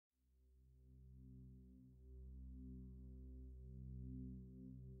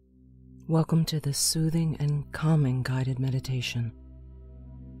Welcome to this soothing and calming guided meditation,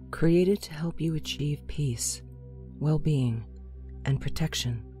 created to help you achieve peace, well-being, and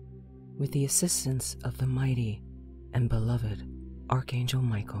protection with the assistance of the mighty and beloved Archangel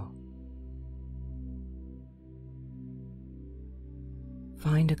Michael.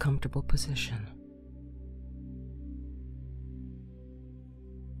 Find a comfortable position.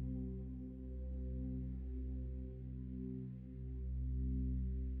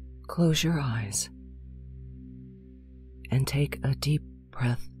 Close your eyes and take a deep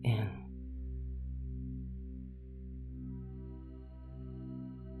breath in.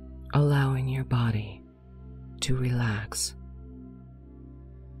 Allowing your body to relax.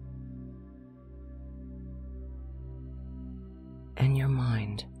 And your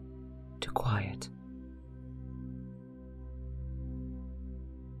mind to quiet.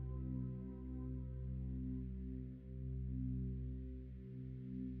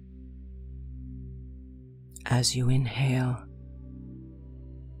 As you inhale,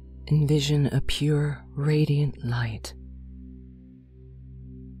 envision a pure, radiant light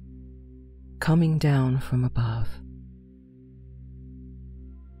coming down from above.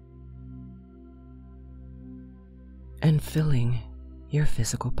 And filling your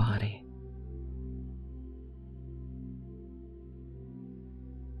physical body.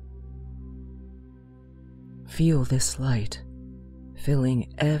 Feel this light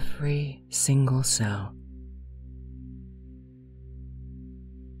filling every single cell.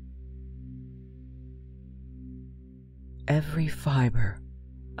 Every fiber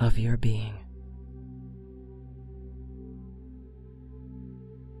of your being.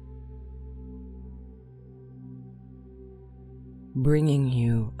 Bringing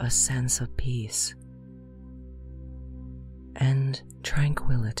you a sense of peace and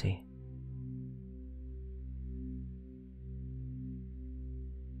tranquility.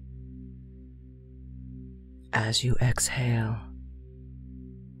 As you exhale,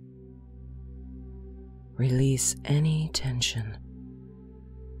 release any tension,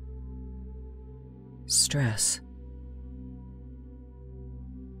 stress,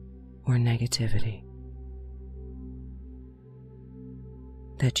 or negativity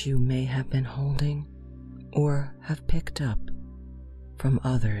that you may have been holding or have picked up from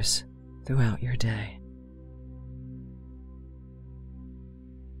others throughout your day.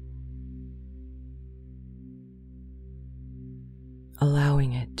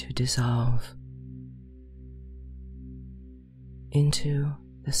 Allowing it to dissolve into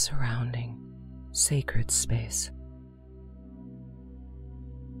the surrounding sacred space.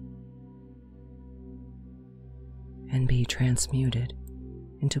 And be transmuted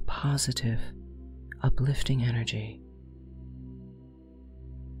into positive, uplifting energy.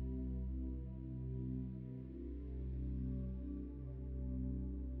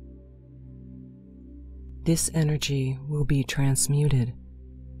 This energy will be transmuted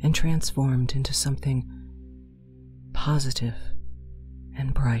and transformed into something positive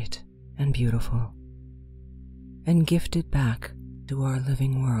and bright and beautiful, and gifted back to our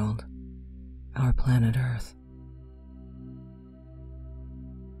living world, our planet Earth.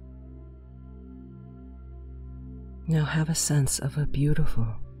 Now have a sense of a beautiful,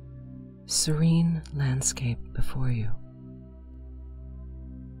 serene landscape before you.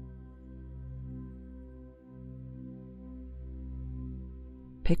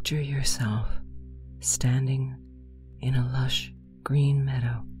 Picture yourself standing in a lush green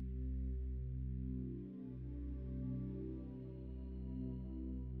meadow.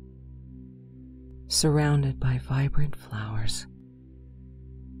 Surrounded by vibrant flowers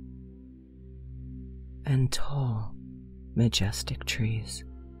and tall, majestic trees.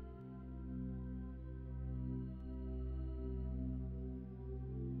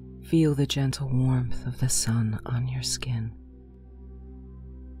 Feel the gentle warmth of the sun on your skin,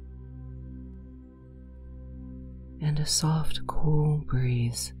 and a soft, cool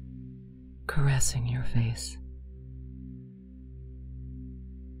breeze caressing your face.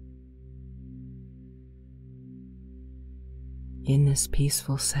 In this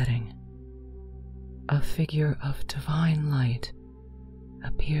peaceful setting, a figure of divine light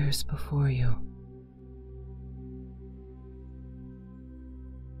appears before you.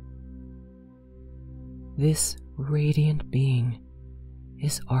 This radiant being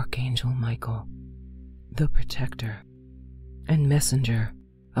is Archangel Michael, the protector and messenger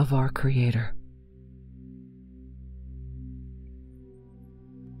of our Creator.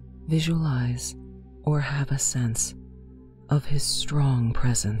 Visualize or have a sense of his strong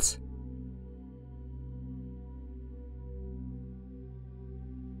presence.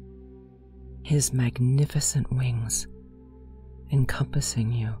 His magnificent wings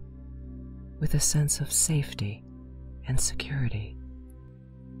encompassing you with a sense of safety and security.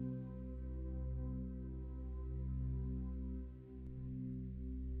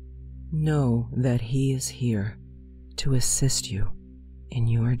 Know that He is here to assist you in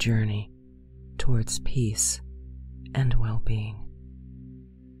your journey towards peace and well-being.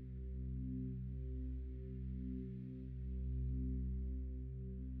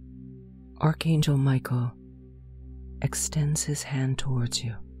 Archangel Michael extends his hand towards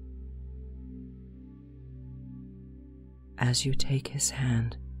you. As you take his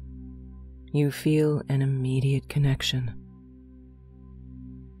hand, you feel an immediate connection,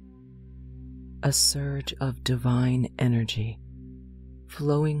 a surge of divine energy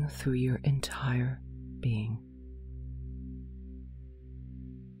flowing through your entire being.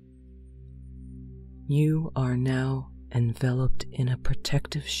 You are now enveloped in a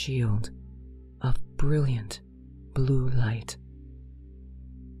protective shield of brilliant blue light.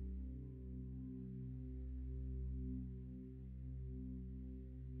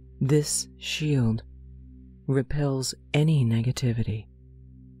 This shield repels any negativity,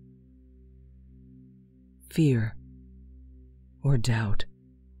 fear, or doubt,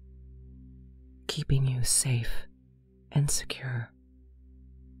 keeping you safe and secure.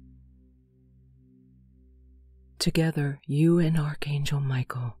 Together, you and Archangel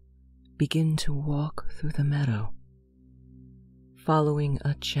Michael begin to walk through the meadow, following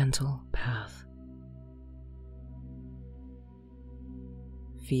a gentle path.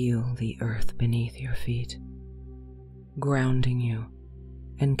 Feel the earth beneath your feet, grounding you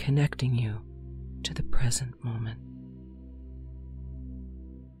and connecting you to the present moment.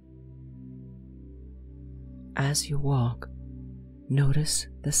 As you walk, notice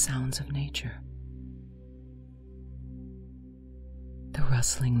the sounds of nature. The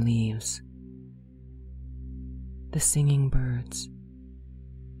rustling leaves, the singing birds,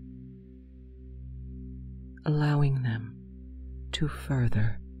 allowing them to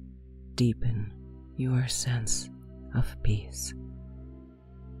further deepen your sense of peace.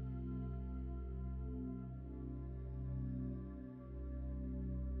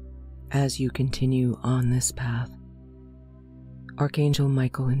 As you continue on this path, Archangel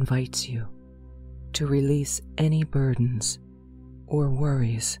Michael invites you to release any burdens or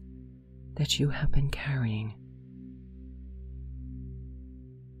worries that you have been carrying.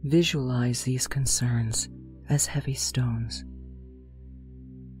 Visualize these concerns as heavy stones.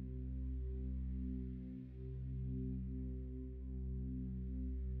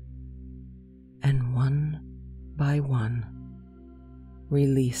 And one by one,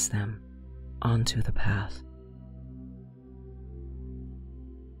 release them onto the path.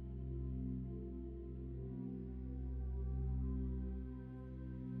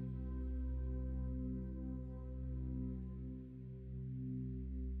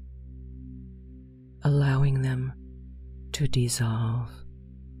 Allowing them to dissolve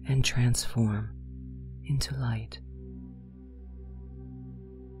and transform into light.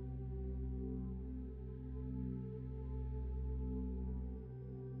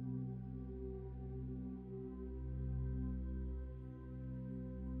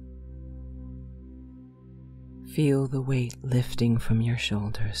 Feel the weight lifting from your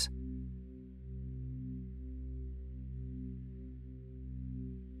shoulders.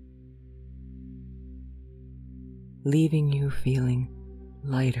 Leaving you feeling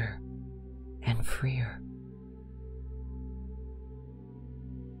lighter and freer.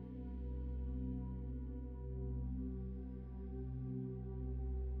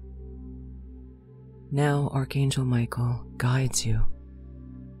 Now Archangel Michael guides you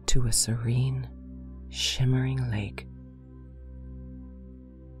to a serene, shimmering lake.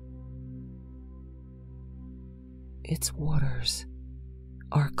 Its waters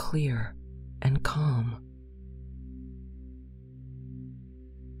are clear and calm.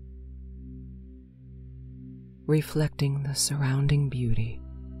 Reflecting the surrounding beauty.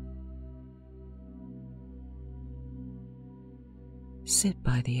 Sit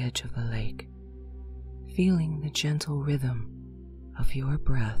by the edge of the lake, feeling the gentle rhythm of your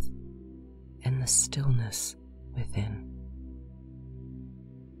breath and the stillness within.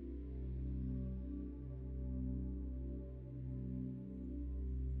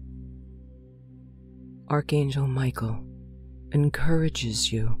 Archangel Michael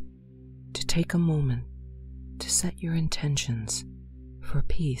encourages you to take a moment to set your intentions for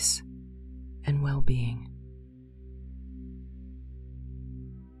peace and well-being.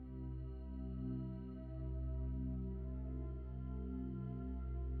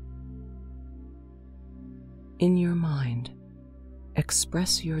 In your mind,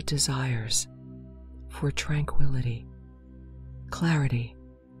 express your desires for tranquility, clarity,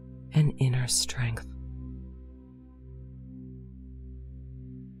 and inner strength.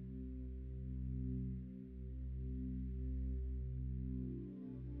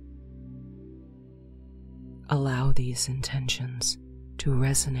 Allow these intentions to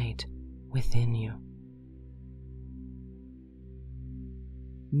resonate within you,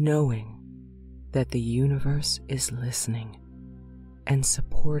 knowing that the universe is listening and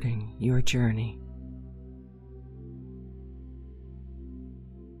supporting your journey.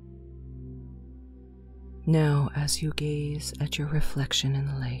 Now, as you gaze at your reflection in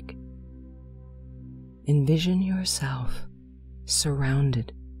the lake, envision yourself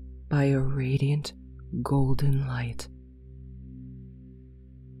surrounded by a radiant golden light.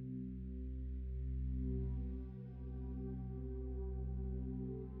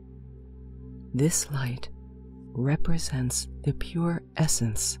 This light represents the pure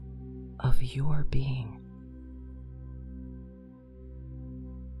essence of your being.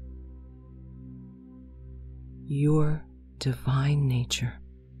 Your divine nature.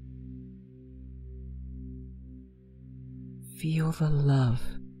 Feel the love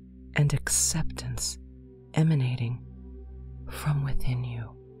and acceptance emanating from within you.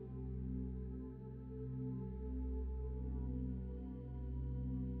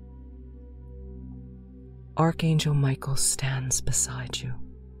 Archangel Michael stands beside you,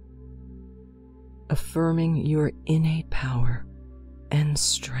 affirming your innate power and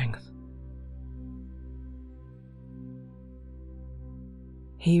strength.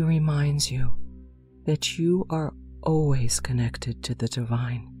 He reminds you that you are always connected to the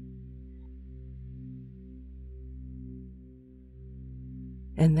divine,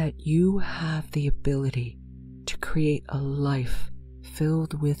 and that you have the ability to create a life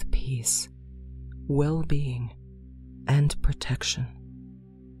filled with peace, well-being, and protection.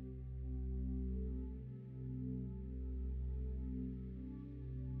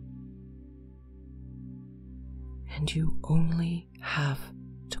 And you only have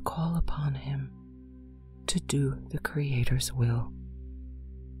to call upon him to do the Creator's will.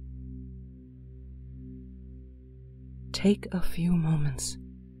 Take a few moments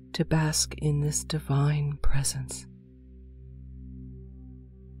to bask in this divine presence.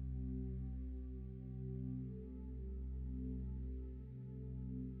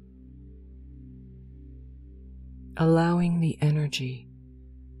 Allowing the energy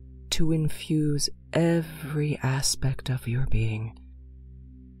to infuse every aspect of your being,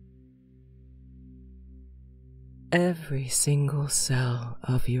 every single cell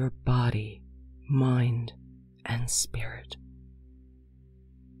of your body, mind, and spirit.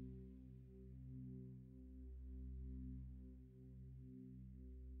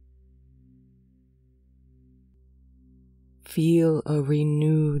 Feel a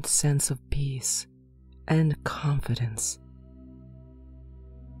renewed sense of peace and confidence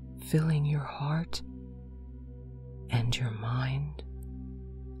filling your heart and your mind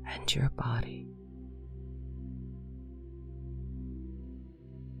and your body.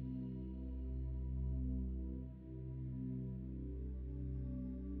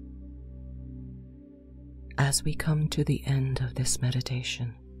 As we come to the end of this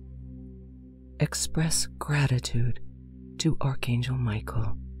meditation, express gratitude to Archangel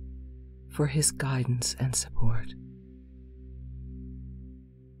Michael for his guidance and support,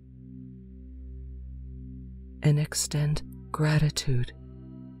 and extend gratitude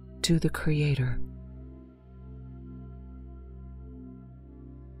to the Creator.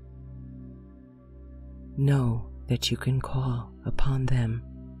 Know that you can call upon them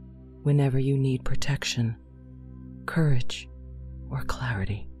whenever you need protection, courage, or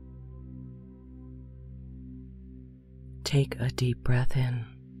clarity. Take a deep breath in,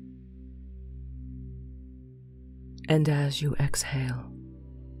 and as you exhale,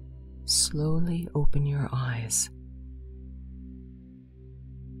 slowly open your eyes,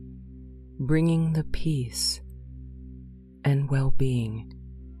 bringing the peace and well-being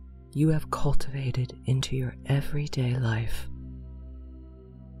you have cultivated into your everyday life.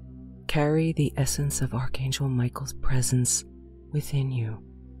 Carry the essence of Archangel Michael's presence within you,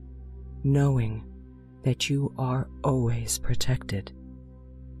 knowing that you are always protected,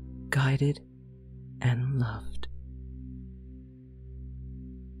 guided, and loved.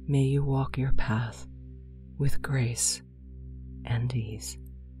 May you walk your path with grace and ease.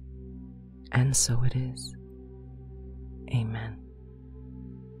 And so it is. Amen.